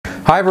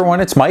Hi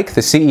everyone, it's Mike, the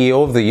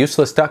CEO of the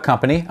Useless Duck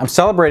Company. I'm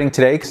celebrating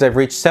today because I've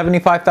reached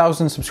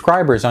 75,000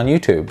 subscribers on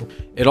YouTube.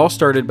 It all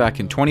started back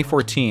in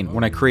 2014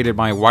 when I created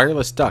my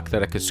wireless duck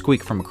that I could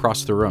squeak from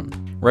across the room.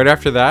 Right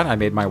after that, I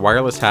made my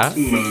wireless hat,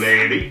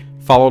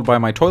 followed by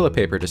my toilet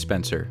paper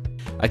dispenser.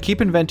 I keep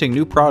inventing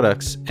new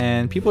products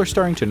and people are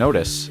starting to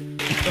notice.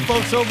 The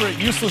folks over at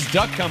Useless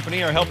Duck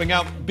Company are helping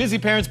out busy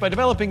parents by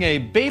developing a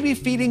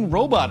baby-feeding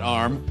robot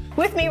arm.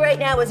 With me right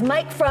now is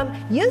Mike from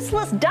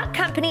Useless Duck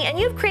Company, and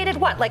you've created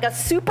what, like a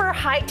super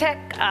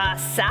high-tech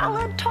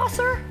salad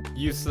tosser?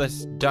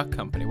 Useless Duck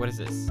Company, what is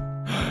this?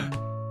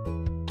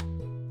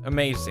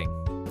 Amazing.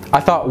 I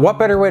thought, what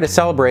better way to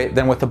celebrate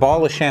than with a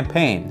bottle of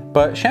champagne?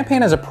 But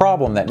champagne has a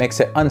problem that makes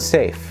it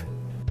unsafe.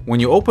 When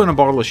you open a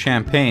bottle of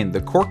champagne,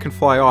 the cork can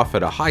fly off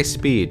at a high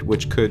speed,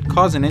 which could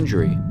cause an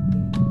injury.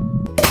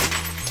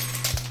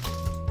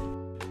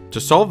 To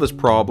solve this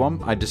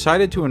problem, I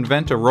decided to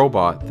invent a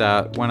robot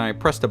that, when I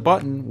pressed a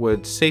button,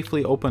 would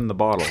safely open the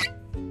bottle.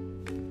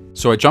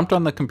 So I jumped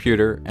on the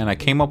computer and I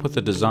came up with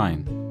a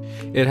design.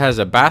 It has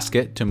a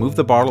basket to move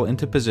the bottle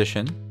into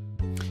position,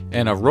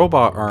 and a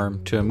robot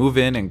arm to move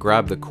in and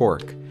grab the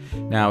cork.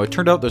 Now, it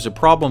turned out there's a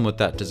problem with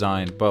that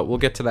design, but we'll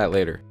get to that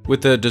later.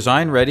 With the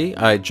design ready,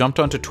 I jumped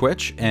onto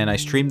Twitch and I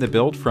streamed the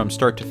build from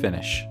start to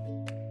finish.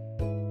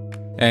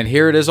 And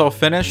here it is all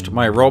finished,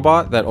 my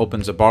robot that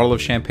opens a bottle of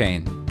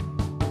champagne.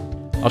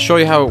 I'll show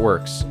you how it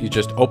works. You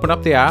just open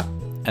up the app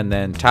and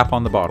then tap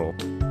on the bottle.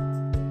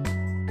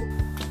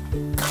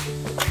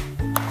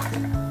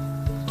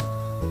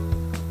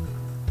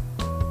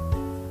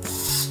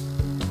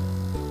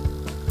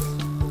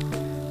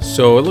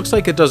 So it looks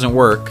like it doesn't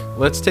work.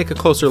 Let's take a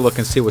closer look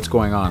and see what's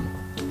going on.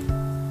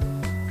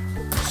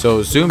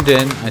 So zoomed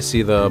in, I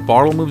see the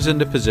bottle moves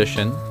into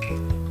position.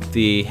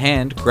 The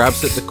hand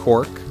grabs at the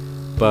cork,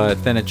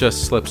 but then it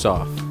just slips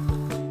off.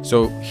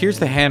 So here's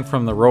the hand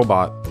from the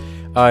robot.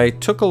 I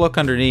took a look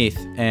underneath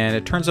and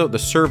it turns out the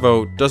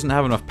servo doesn't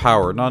have enough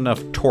power, not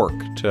enough torque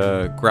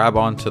to grab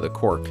onto the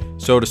cork.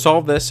 So to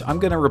solve this, I'm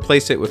going to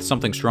replace it with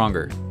something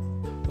stronger.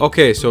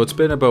 Okay, so it's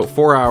been about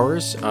 4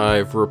 hours.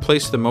 I've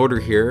replaced the motor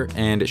here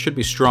and it should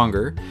be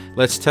stronger.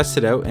 Let's test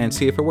it out and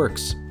see if it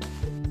works.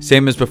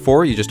 Same as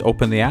before, you just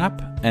open the app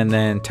and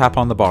then tap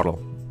on the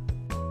bottle.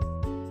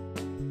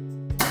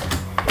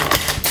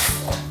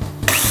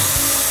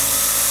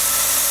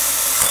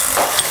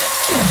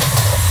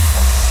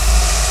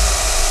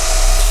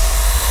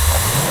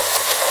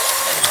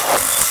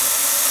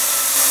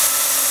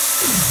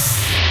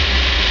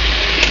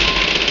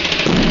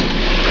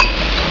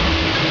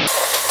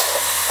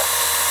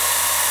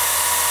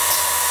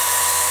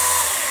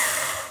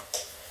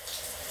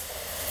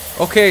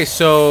 Okay,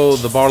 so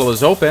the bottle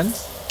is open.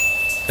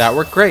 That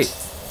worked great.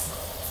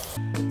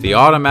 The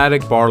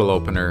automatic bottle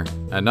opener,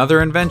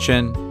 another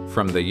invention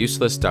from the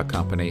Useless Duck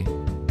Company.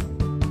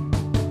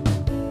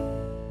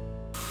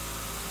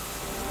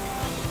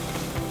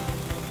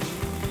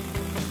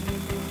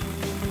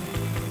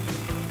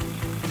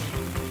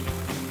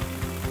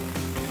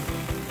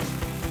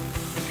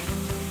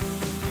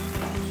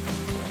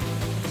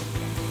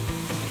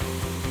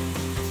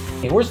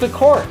 Hey, where's the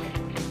cork?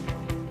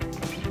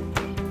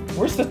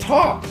 Where's the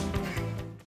top?